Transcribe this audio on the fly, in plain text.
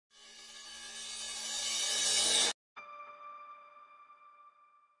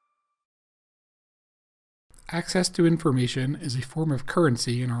Access to information is a form of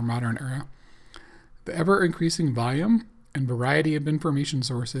currency in our modern era. The ever-increasing volume and variety of information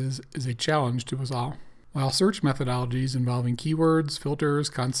sources is a challenge to us all. While search methodologies involving keywords, filters,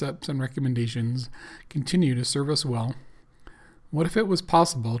 concepts, and recommendations continue to serve us well, what if it was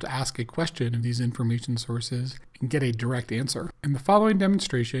possible to ask a question of these information sources and get a direct answer? In the following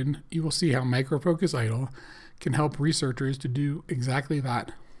demonstration, you will see how Micro Focus Idle can help researchers to do exactly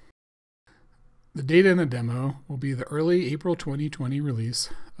that. The data in the demo will be the early April 2020 release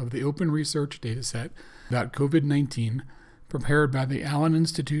of the Open Research Dataset about COVID-19 prepared by the Allen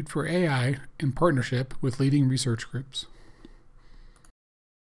Institute for AI in partnership with leading research groups.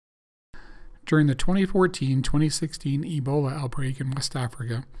 During the 2014-2016 Ebola outbreak in West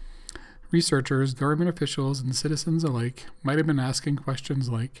Africa, researchers, government officials, and citizens alike might have been asking questions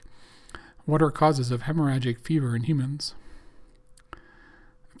like, what are causes of hemorrhagic fever in humans?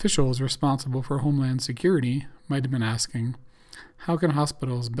 Officials responsible for Homeland Security might have been asking, how can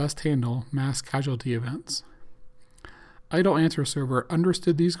hospitals best handle mass casualty events? Idle Answer Server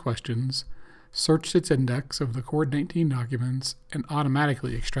understood these questions, searched its index of the COVID-19 documents, and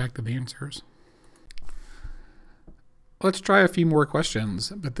automatically extracted the answers. Let's try a few more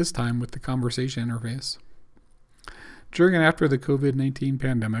questions, but this time with the conversation interface. During and after the COVID-19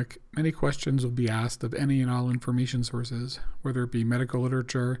 pandemic, many questions will be asked of any and all information sources, whether it be medical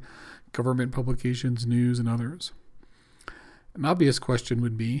literature, government publications, news, and others. An obvious question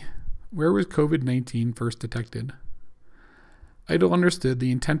would be, where was COVID-19 first detected? Idle understood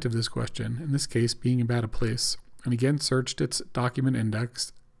the intent of this question, in this case being about a place, and again searched its document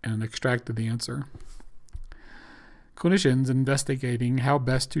index and extracted the answer. Clinicians investigating how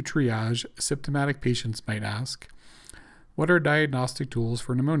best to triage symptomatic patients might ask, what are diagnostic tools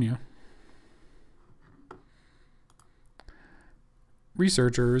for pneumonia?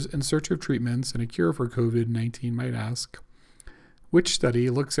 Researchers in search of treatments and a cure for COVID-19 might ask, which study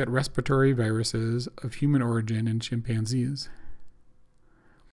looks at respiratory viruses of human origin in chimpanzees?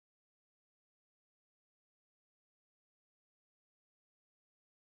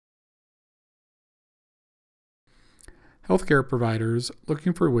 Healthcare providers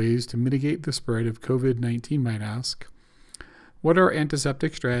looking for ways to mitigate the spread of COVID-19 might ask, what are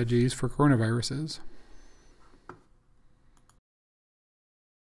antiseptic strategies for coronaviruses?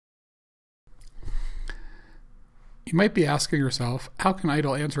 You might be asking yourself, how can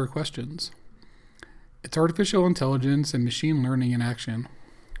Idle answer questions? It's artificial intelligence and machine learning in action,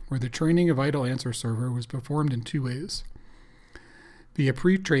 where the training of Idle Answer Server was performed in two ways. Via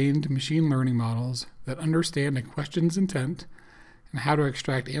pre-trained machine learning models that understand a question's intent and how to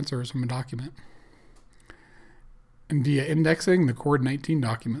extract answers from a document, and via indexing the COVID-19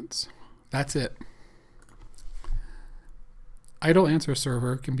 documents. That's it. Idle Answer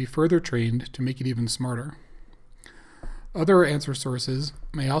Server can be further trained to make it even smarter. Other answer sources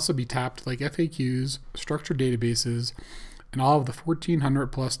may also be tapped like FAQs, structured databases, and all of the 1,400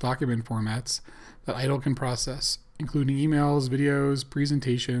 plus document formats that Idle can process, including emails, videos,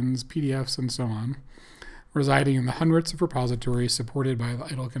 presentations, PDFs, and so on, residing in the hundreds of repositories supported by the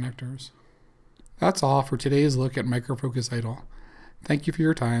Idle connectors. That's all for today's look at Micro Focus Idle. Thank you for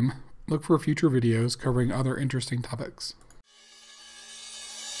your time. Look for future videos covering other interesting topics.